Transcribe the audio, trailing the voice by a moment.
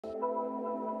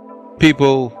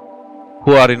People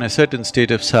who are in a certain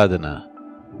state of sadhana,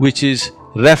 which is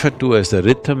referred to as the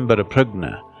Rithambara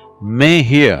Prajna, may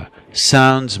hear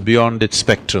sounds beyond its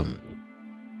spectrum.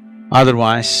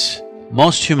 Otherwise,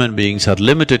 most human beings are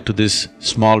limited to this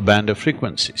small band of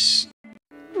frequencies.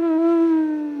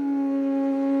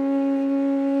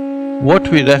 What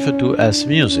we refer to as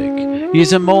music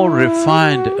is a more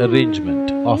refined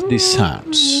arrangement of these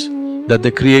sounds that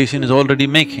the creation is already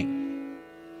making.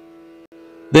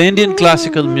 The Indian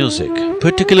classical music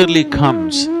particularly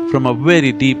comes from a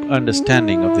very deep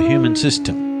understanding of the human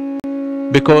system,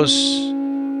 because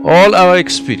all our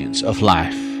experience of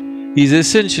life is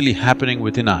essentially happening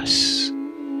within us.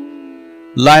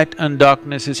 Light and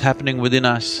darkness is happening within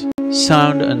us,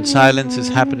 sound and silence is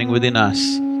happening within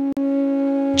us,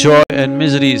 joy and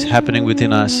misery is happening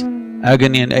within us,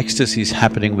 agony and ecstasy is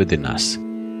happening within us.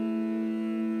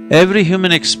 Every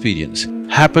human experience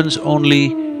happens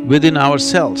only within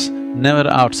ourselves, never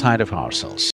outside of ourselves.